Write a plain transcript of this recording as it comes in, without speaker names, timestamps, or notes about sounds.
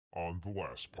on the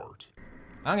last part.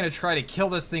 I'm gonna try to kill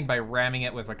this thing by ramming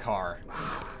it with a car.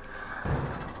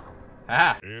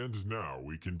 Ah! And now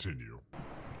we continue.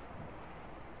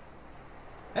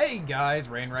 Hey guys,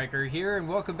 Ryker here, and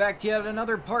welcome back to yet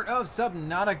another part of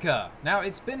Subnautica. Now,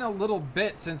 it's been a little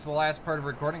bit since the last part of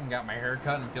recording. I got my hair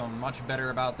cut and I'm feeling much better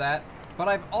about that. But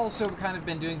I've also kind of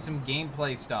been doing some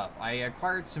gameplay stuff. I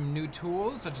acquired some new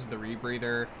tools, such as the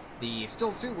rebreather, the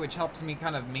still suit, which helps me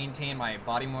kind of maintain my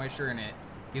body moisture, and it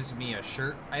gives me a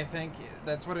shirt, I think.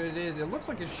 That's what it is. It looks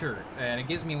like a shirt, and it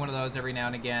gives me one of those every now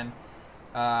and again.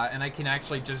 And I can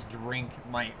actually just drink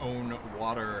my own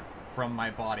water from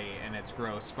my body, and it's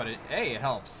gross, but hey, it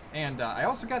helps. And I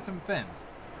also got some fins.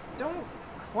 Don't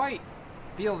quite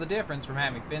feel the difference from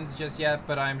having fins just yet,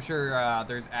 but I'm sure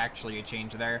there's actually a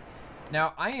change there.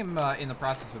 Now, I am in the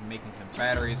process of making some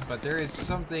batteries, but there is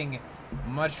something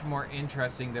much more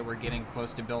interesting that we're getting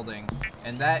close to building,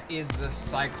 and that is the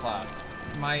CYCLOPS.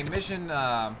 My mission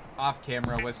off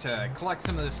camera was to collect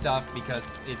some of this stuff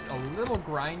because it's a little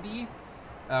grindy,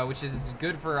 which is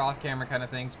good for off-camera kind of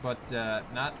things, but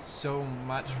not so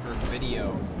much for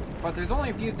video. But there's only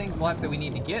a few things left that we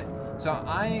need to get, so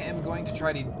I am going to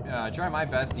try my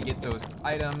best to get those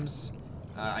items.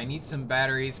 I need some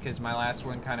batteries because my last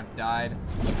one kind of died.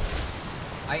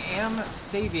 I am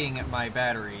saving my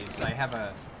batteries. I have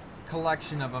a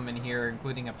collection of them in here,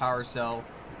 including a power cell.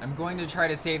 I'm going to try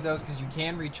to save those because you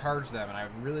can recharge them, and I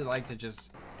would really like to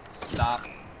just stop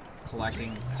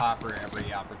collecting copper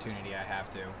every opportunity I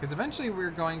have to, because eventually we're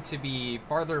going to be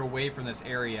farther away from this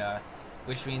area,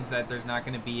 which means that there's not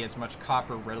going to be as much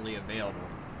copper readily available.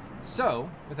 So,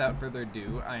 without further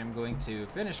ado, I am going to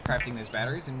finish crafting these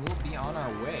batteries and we'll be on our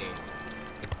way.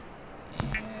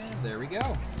 And there we go.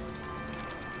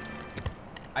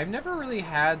 I've never really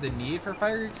had the need for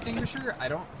fire extinguisher. I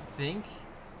don't think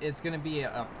it's going to be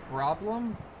a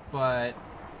problem, but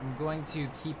I'm going to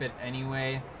keep it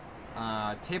anyway.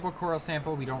 Table coral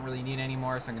sample we don't really need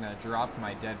anymore, so I'm gonna drop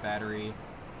my dead battery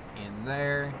in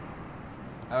there.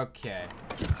 Okay.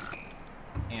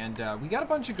 And we got a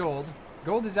bunch of gold.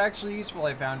 Gold is actually useful,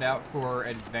 I found out, for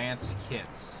advanced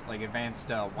kits, like advanced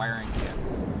wiring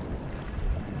kits.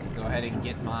 Go ahead and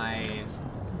get my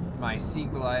sea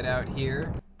glide out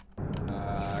here.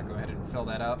 Go ahead and fill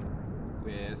that up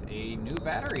with a new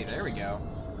battery. There we go.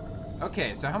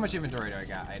 Okay, so how much inventory do I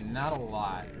got? Not a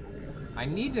lot. I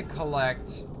need to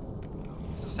collect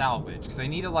salvage, because I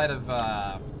need a lot of,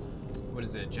 what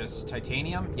is it, just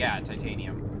titanium? Yeah,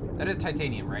 titanium. That is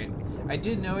titanium, right? I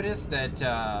did notice that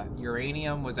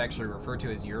uranium was actually referred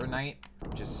to as uranite,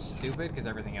 which is stupid, because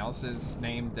everything else is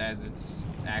named as it's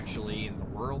actually in the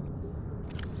world.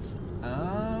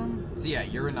 So yeah,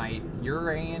 uranite.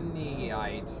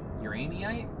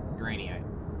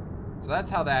 So that's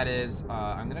how that is.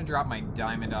 I'm gonna drop my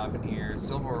diamond off in here,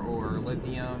 silver ore,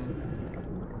 lithium.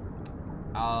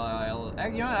 You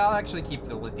know what, I'll actually keep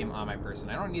the lithium on my person.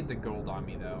 I don't need the gold on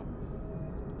me, though.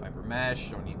 Fiber mesh,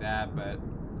 don't need that, but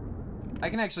I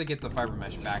can actually get the fiber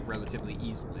mesh back relatively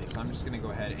easily, so I'm just going to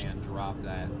go ahead and drop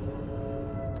that.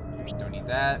 Don't need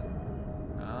that.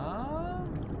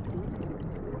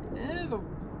 The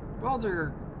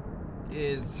welder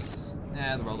is...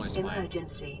 the welder's fine.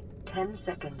 Emergency. 10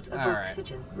 seconds of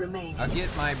oxygen remaining. I'll get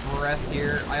my breath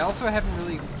here. I also haven't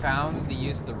really found the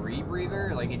use of the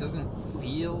rebreather. Like, it doesn't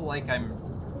feel like I'm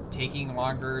taking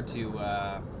longer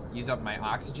to use up my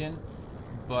oxygen.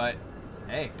 But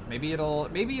hey, maybe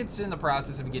it's in the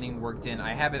process of getting worked in.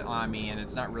 I have it on me and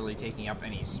it's not really taking up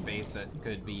any space that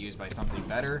could be used by something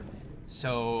better.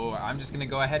 So I'm just gonna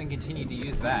go ahead and continue to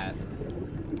use that.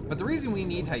 But the reason we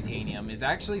need titanium is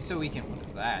actually so we can, what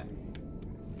is that?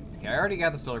 Okay, I already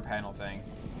got the solar panel thing.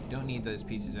 Don't need those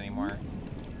pieces anymore.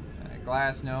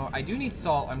 Glass, no. I do need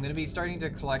salt. I'm going to be starting to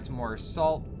collect more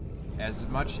salt as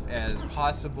much as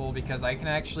possible because I can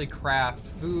actually craft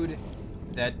food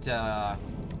that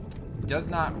does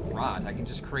not rot. I can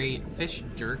just create fish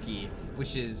jerky,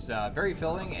 which is very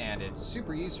filling and it's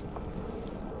super useful.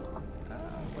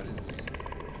 What is this?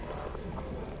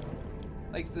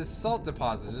 Like this salt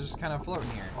deposit is just kind of floating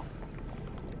here.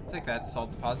 Take that salt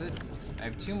deposit. I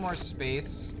have 2 more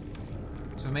space,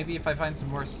 so maybe if I find some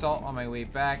more salt on my way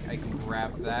back, I can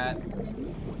grab that.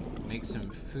 Make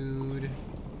some food.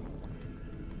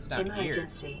 It's not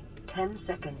Emergency. here. 10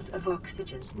 seconds of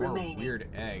oxygen remaining. Weird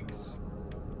eggs.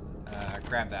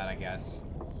 Grab that, I guess.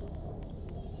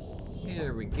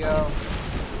 Here we go.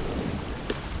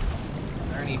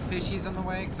 Are there any fishies on the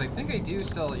way? Because I think I do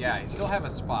still, yeah, I still have a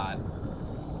spot.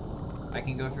 I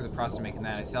can go through the process of making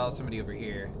that. I saw somebody over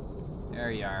here.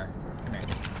 There you are. Come here.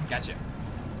 Gotcha.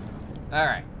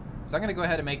 Alright. So I'm going to go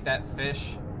ahead and make that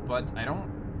fish, but I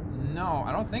don't No,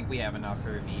 I don't think we have enough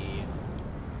for the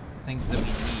things that we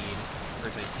need for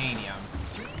titanium.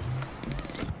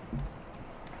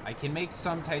 I can make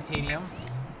some titanium.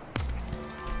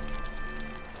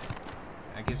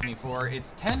 That gives me 4.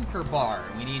 It's 10 per bar.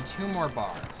 We need 2 more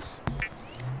bars.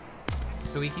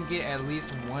 So we can get at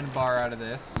least 1 bar out of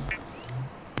this.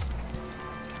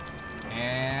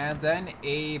 And then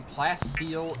a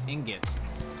plasteel ingot.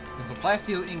 Because the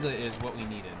plasteel ingot is what we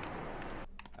needed.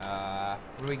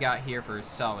 What do we got here for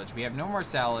salvage? We have no more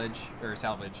salvage.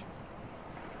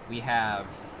 We have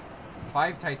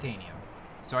 5 titanium.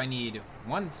 So I need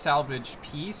 1 salvage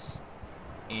piece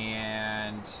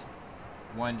and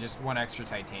just one extra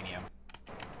titanium.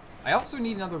 I also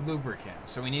need another lubricant,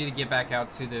 so we need to get back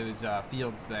out to those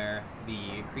fields there,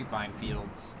 the creepvine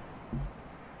fields.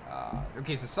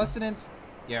 Okay, so sustenance,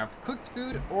 you have cooked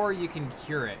food, or you can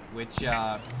cure it, which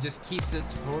just keeps it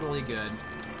totally good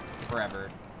forever.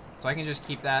 So I can just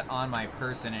keep that on my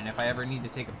person, and if I ever need to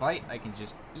take a bite, I can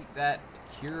just eat that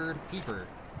cured peeper.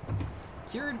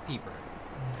 Cured peeper.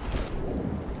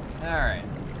 Alright.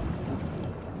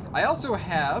 I also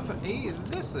have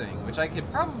this thing, which I could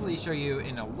probably show you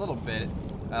in a little bit.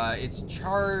 Its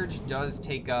charge does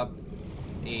take up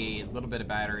a little bit of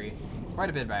battery, quite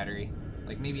a bit of battery,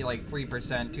 like maybe like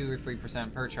 3%, 2 or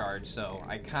 3% per charge. So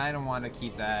I kind of want to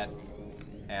keep that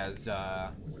as,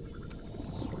 I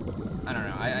don't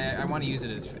know, I want to use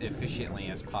it as efficiently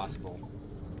as possible.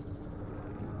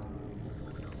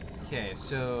 Okay,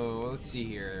 so let's see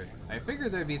here. I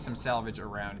figured there'd be some salvage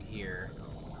around here.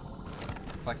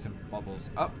 Collect some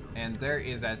bubbles. Oh, and there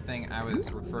is that thing I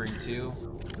was referring to.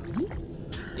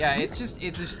 Yeah,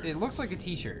 it looks like a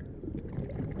t-shirt.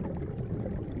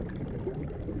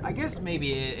 I guess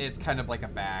maybe it's kind of like a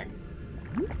bag.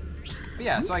 But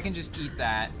yeah, so I can just eat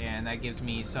that, and that gives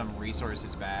me some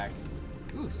resources back.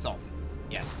 Ooh, salt.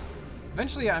 Yes.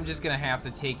 Eventually, I'm just gonna have to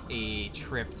take a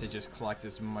trip to just collect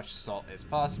as much salt as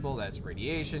possible. That's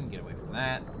radiation. Get away from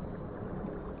that.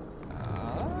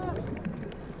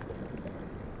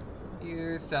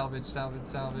 Here, salvage, salvage,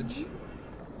 salvage.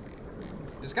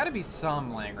 There's got to be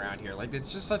some laying around here. Like, it's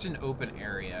just such an open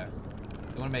area.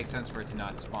 It wouldn't make sense for it to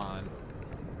not spawn.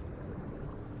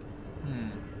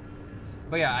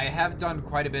 But yeah, I have done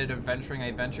quite a bit of venturing.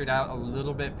 I ventured out a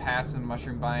little bit past the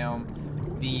mushroom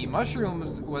biome. The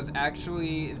mushrooms was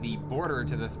actually the border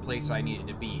to the place I needed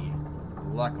to be,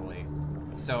 luckily.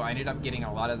 So I ended up getting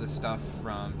a lot of the stuff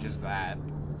from just that.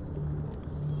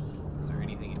 Is there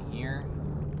anything in here?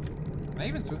 Can I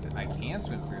even swim through? I can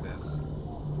swim through this.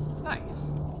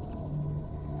 Nice.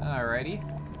 Alrighty.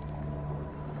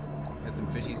 Got some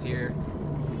fishies here.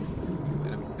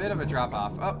 Got a bit of a drop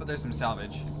off. Oh, but there's some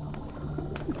salvage.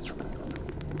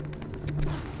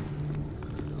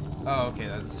 Oh, okay,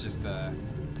 that's just the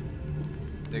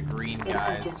green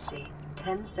guys. Emergency.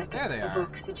 10 seconds of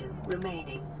oxygen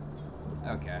remaining.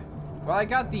 Okay. Well, I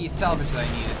got the salvage that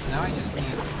I needed, so now I just need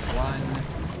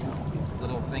 1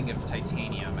 little thing of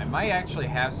titanium. I might actually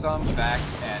have some back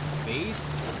at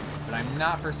base, but I'm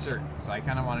not for certain. So I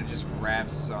kind of want to just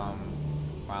grab some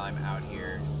while I'm out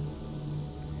here.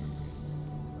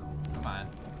 Come on.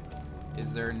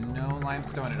 Is there no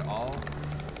limestone at all?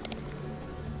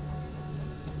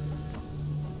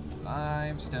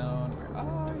 Limestone, where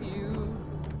are you?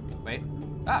 Wait.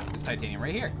 Ah, there's titanium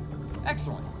right here.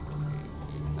 Excellent.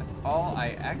 That's all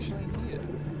I actually needed.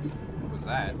 What was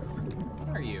that?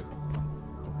 What are you?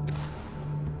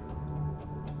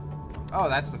 Oh,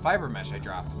 that's the fiber mesh I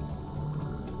dropped.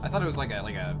 I thought it was like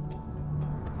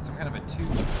some kind of a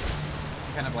tube.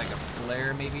 Some kind of like a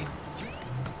flare, maybe.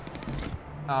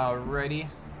 Alrighty.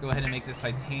 Go ahead and make this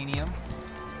titanium.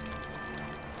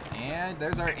 And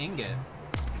there's our ingot.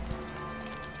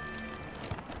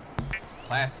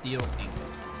 Plasteel ingot.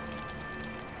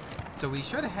 So we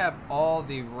should have all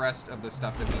the rest of the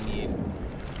stuff that we need.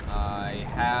 I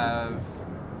have...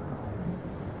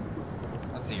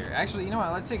 Let's see here. Actually, you know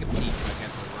what? Let's take a peek look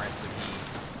at the recipe.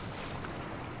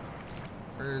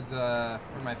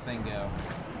 Where'd my thing go?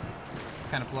 It's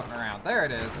kind of floating around. There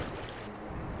it is.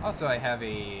 Also, I have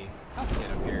a health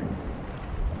kit up here.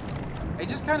 It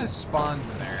just kind of spawns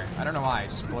in there. I don't know why. It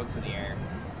just floats in the air.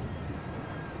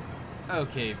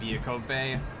 Okay, vehicle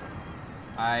bay.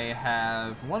 I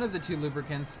have one of the 2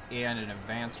 lubricants and an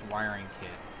advanced wiring kit.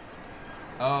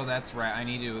 Oh, that's right. I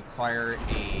need to acquire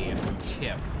a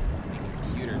chip. A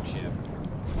computer chip.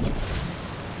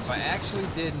 So I actually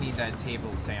did need that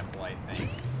table sample, I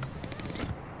think.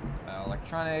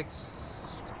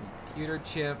 Electronics, computer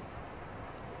chip,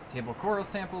 table coral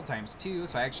sample ×2,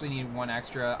 so I actually need 1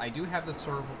 extra. I do have the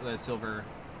silver,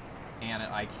 and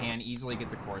I can easily get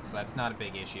the quartz, so that's not a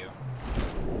big issue.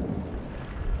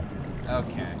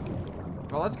 Okay.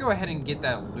 Well, let's go ahead and get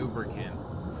that lubricant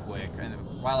quick. And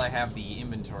while I have the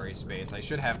inventory space, I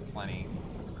should have plenty.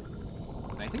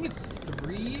 I think it's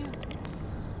 3.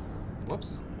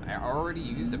 Whoops. I already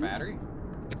used a battery?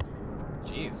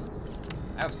 Jeez.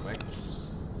 That was quick.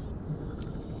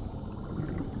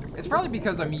 It's probably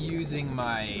because I'm using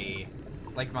my,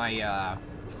 like, my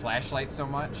flashlight so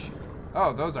much.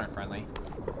 Oh, those aren't friendly.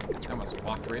 I almost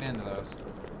walked right into those.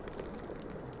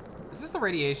 Is this the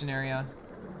radiation area?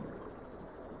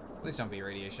 Please don't be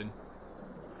radiation.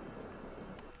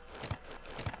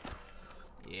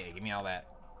 Yeah, give me all that.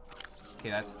 Okay,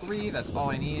 that's 3. That's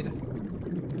all I need.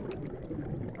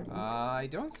 I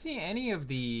don't see any of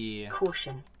the...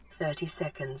 Caution. 30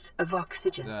 seconds of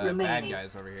oxygen the remaining. bad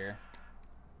guys over here.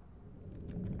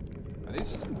 Are these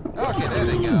just... Oh, okay, there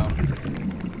they go.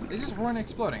 They just weren't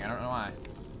exploding. I don't know why.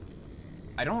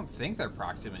 I don't think they're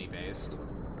proximity based.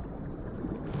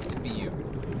 It'd be you.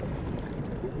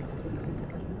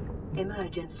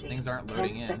 Emergency. Things aren't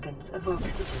loading 10 in. seconds of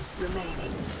oxygen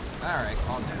remaining. Alright,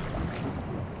 calm down.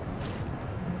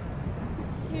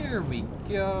 Here we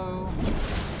go.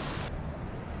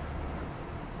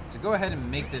 So go ahead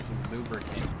and make this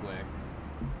lubricant quick.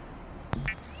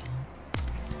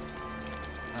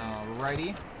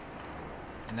 Alrighty.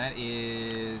 And that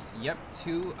is, yep,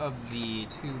 2 of the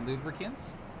 2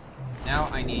 lubricants. Now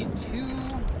I need 2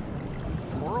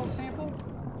 coral sample?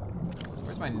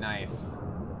 Where's my knife?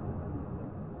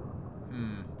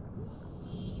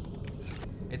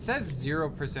 It says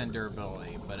 0%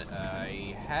 durability, but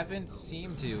I haven't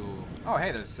seemed to... Oh,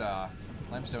 hey, there's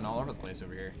limestone all over the place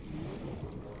over here.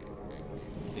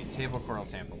 Okay, table coral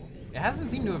sample. It hasn't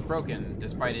seemed to have broken,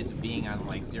 despite it being on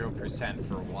like 0%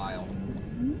 for a while.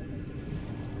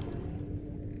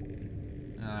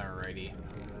 Alrighty.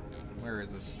 Where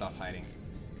is this stuff hiding?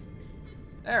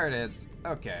 There it is.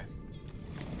 Okay.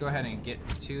 Go ahead and get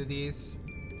 2 of these.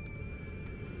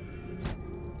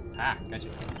 Ah, gotcha.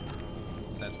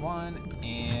 So that's 1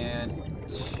 and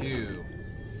 2.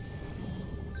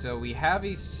 So we have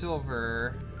a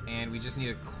silver, and we just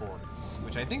need a quartz,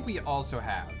 which I think we also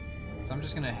have. So I'm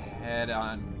just gonna head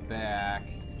on back.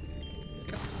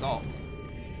 Got some salt.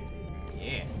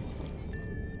 Yeah.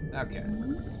 Okay.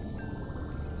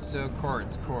 So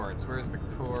quartz. Where's the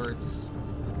quartz?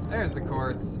 There's the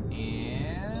quartz,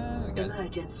 and we got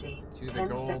Emergency. 2 of the 10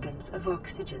 gold. seconds of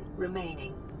oxygen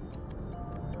remaining.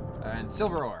 And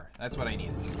silver ore. That's what I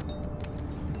need.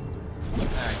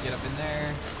 Alright, get up in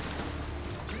there.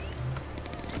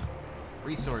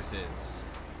 Resources.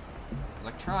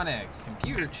 Electronics.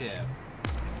 Computer chip.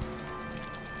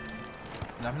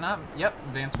 Yep,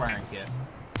 advanced wiring kit.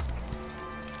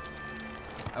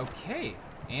 Okay,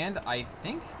 and I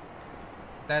think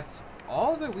that's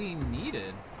all that we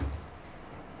needed.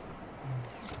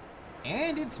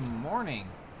 And it's morning,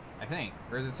 I think.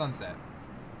 Or is it sunset?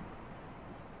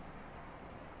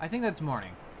 I think that's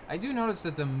morning. I do notice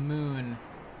that the moon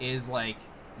is like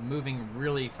moving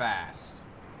really fast.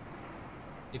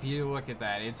 If you look at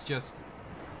that, it's just,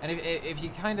 and if you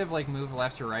kind of like move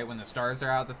left or right when the stars are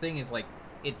out, the thing is like,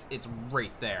 it's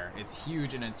right there. It's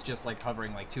huge, and it's just like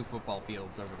hovering like 2 football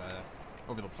fields over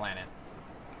the planet.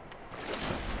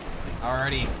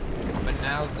 Alrighty, but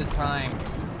now's the time.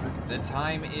 The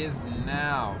time is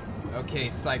now. Okay,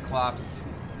 Cyclops.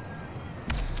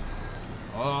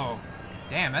 Oh.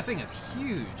 Damn, that thing is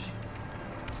huge.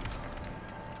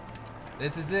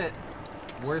 This is it.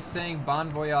 We're saying bon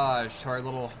voyage to our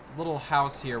little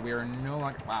house here. We are no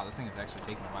longer... Wow, this thing is actually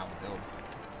taking a while to build.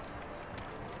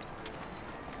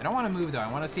 I don't want to move, though.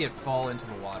 I want to see it fall into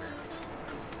the water.